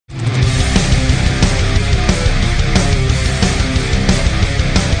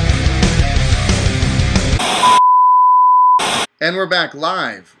And we're back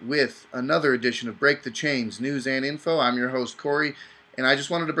live with another edition of Break the Chains News and Info. I'm your host, Corey, and I just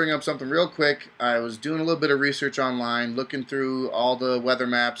wanted to bring up something real quick. I was doing a little bit of research online, looking through all the weather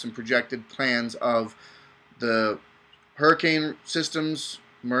maps and projected plans of the hurricane systems,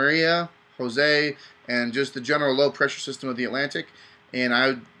 Maria, Jose, and just the general low pressure system of the Atlantic. And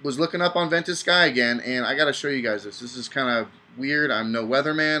I was looking up on Ventus Sky again, and I got to show you guys this. This is kind of weird. I'm no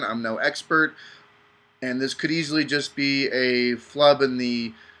weatherman. I'm no expert. And this could easily just be a flub in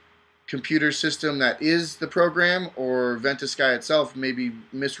the computer system that is the program, or Ventus Sky itself maybe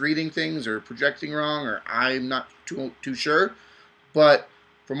misreading things or projecting wrong, or I'm not too sure. But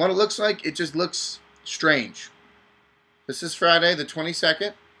from what it looks like, it just looks strange. This is Friday the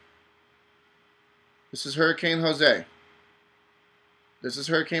 22nd. This is Hurricane Jose. This is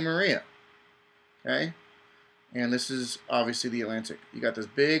Hurricane Maria. Okay? And this is obviously the Atlantic. You got this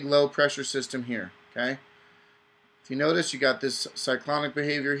big low pressure system here. Okay? If you notice, you got this cyclonic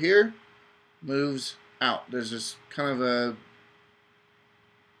behavior here, moves out. There's this kind of a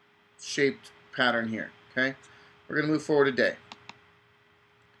shaped pattern here. Okay? We're going to move forward a day.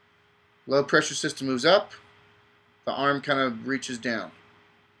 Low pressure system moves up. The arm kind of reaches down.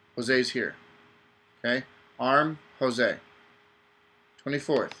 Jose's here. Okay? Arm, Jose.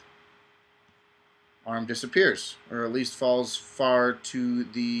 24th. Arm disappears, or at least falls far to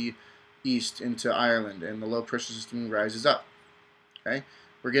the east into Ireland, and the low pressure system rises up. Okay,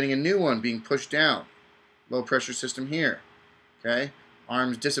 we're getting a new one being pushed down. Low pressure system here. Okay,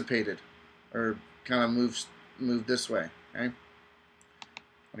 arms dissipated, or kind of moved this way. Okay,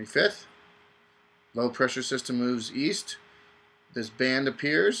 25th. Low pressure system moves east. This band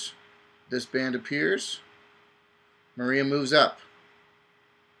appears. This band appears. Maria moves up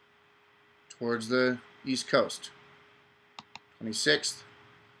towards the east coast. 26th.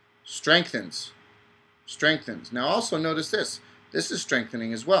 Strengthens. Now also notice this. This is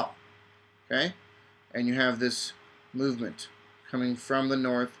strengthening as well. Okay? And you have this movement coming from the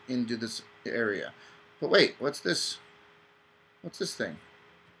north into this area. But wait, what's this? What's this thing?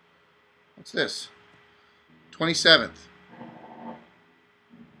 What's this? 27th.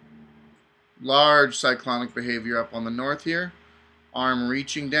 Large cyclonic behavior up on the north here. Arm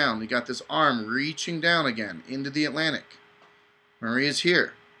reaching down. We got this arm reaching down again into the Atlantic. Maria's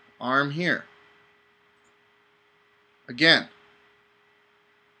here. Arm here. Again,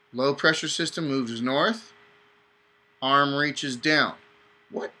 low pressure system moves north. Arm reaches down.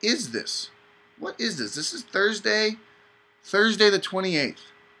 What is this? What is this? This is Thursday the 28th.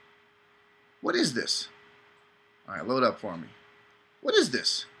 What is this? All right, load up for me. What is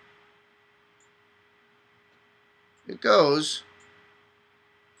this? It goes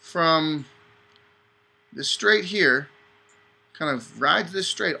from this strait here, kind of rides this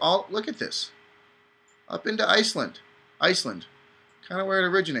strait, look at this, up into Iceland, kind of where it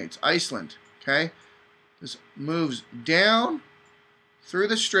originates, Iceland, okay? This moves down through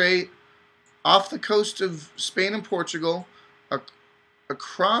the strait, off the coast of Spain and Portugal,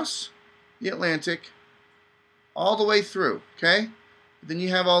 across the Atlantic, all the way through, okay? Then you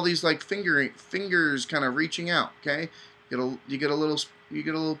have all these like fingers kind of reaching out, okay? You get a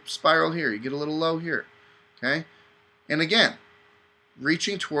little spiral here, you get a little low here, okay? And again,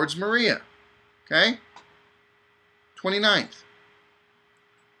 reaching towards Maria, okay? 29th.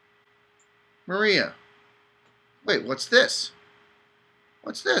 Maria. Wait, what's this?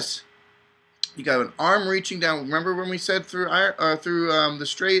 What's this? You got an arm reaching down. Remember when we said through the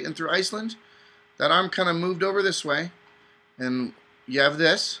strait and through Iceland? That arm kind of moved over this way. And you have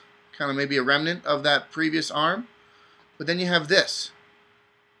this, kind of maybe a remnant of that previous arm. But then you have this.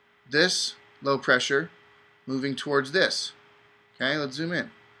 This low pressure moving towards this. Okay, let's zoom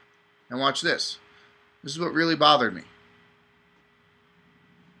in. And watch this. This is what really bothered me.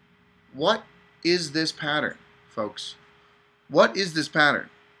 What is this pattern, folks? What is this pattern?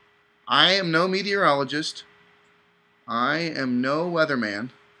 I am no meteorologist. I am no weatherman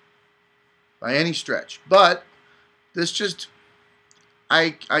by any stretch. But this just,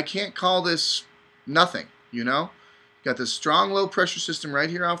 I can't call this nothing, you know? Got this strong low pressure system right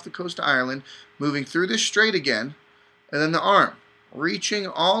here off the coast of Ireland, moving through this strait again, and then the arm reaching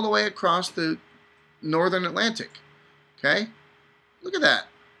all the way across the northern Atlantic. Okay? Look at that.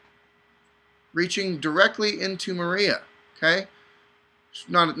 Reaching directly into Maria. Okay?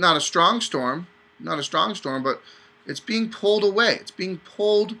 Not a strong storm, but it's being pulled away. It's being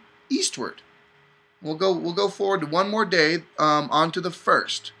pulled eastward. We'll go forward to one more day onto the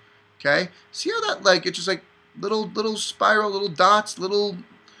 1st. Okay? See how that, like, it's just like little spiral, little dots, little,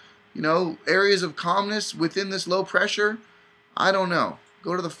 you know, areas of calmness within this low pressure. I don't know.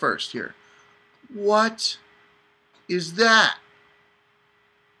 Go to the 1st here. What is that?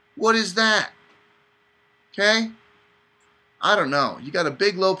 What is that? Okay? I don't know. You got a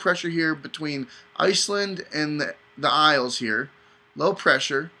big low pressure here between Iceland and the Isles here. Low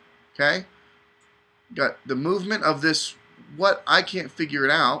pressure. Okay? Got the movement of this, what I can't figure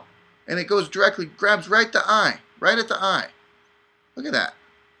it out. And it goes directly, grabs right the eye. Right at the eye. Look at that.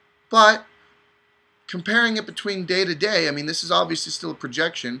 But comparing it between day to day, I mean, this is obviously still a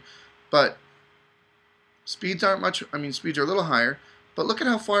projection, but speeds aren't much, I mean, speeds are a little higher, but look at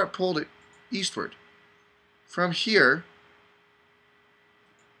how far it pulled it eastward. From here,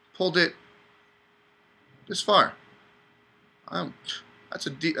 pulled it this far. That's a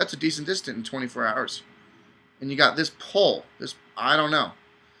decent distance in 24 hours. And you got this pull. This, I don't know.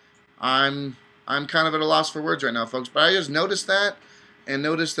 I'm kind of at a loss for words right now, folks. But I just noticed that, and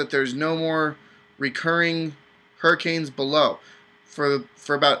noticed that there's no more recurring hurricanes below. For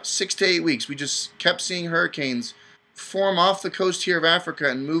about 6 to 8 weeks, we just kept seeing hurricanes form off the coast here of Africa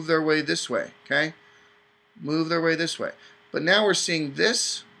and move their way this way. Okay, move their way this way. But now we're seeing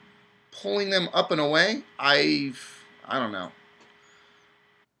this pulling them up and away. I don't know.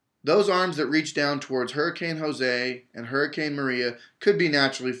 Those arms that reach down towards Hurricane Jose and Hurricane Maria could be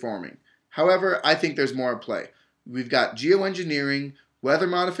naturally forming. However, I think there's more at play. We've got geoengineering, weather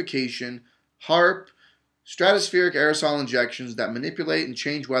modification, HARP, stratospheric aerosol injections that manipulate and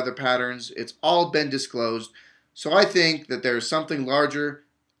change weather patterns. It's all been disclosed. So I think that there's something larger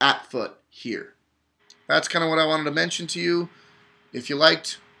at foot here. That's kind of what I wanted to mention to you. If you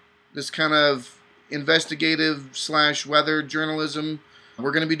liked this kind of investigative / weather journalism,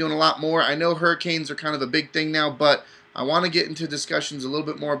 we're going to be doing a lot more. I know hurricanes are kind of a big thing now, but I want to get into discussions a little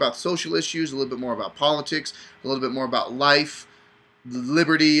bit more about social issues, a little bit more about politics, a little bit more about life,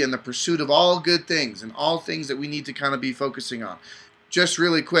 liberty, and the pursuit of all good things and all things that we need to kind of be focusing on. Just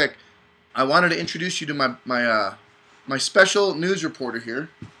really quick, I wanted to introduce you to my special news reporter here.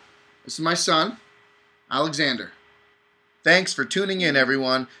 This is my son, Alexander. Thanks for tuning in,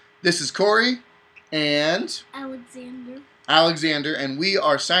 everyone. This is Corey and Alexander, and we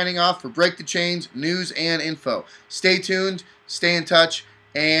are signing off for Break the Chains news and info. Stay tuned, stay in touch,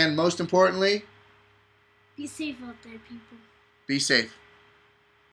 and most importantly, be safe out there, people. Be safe.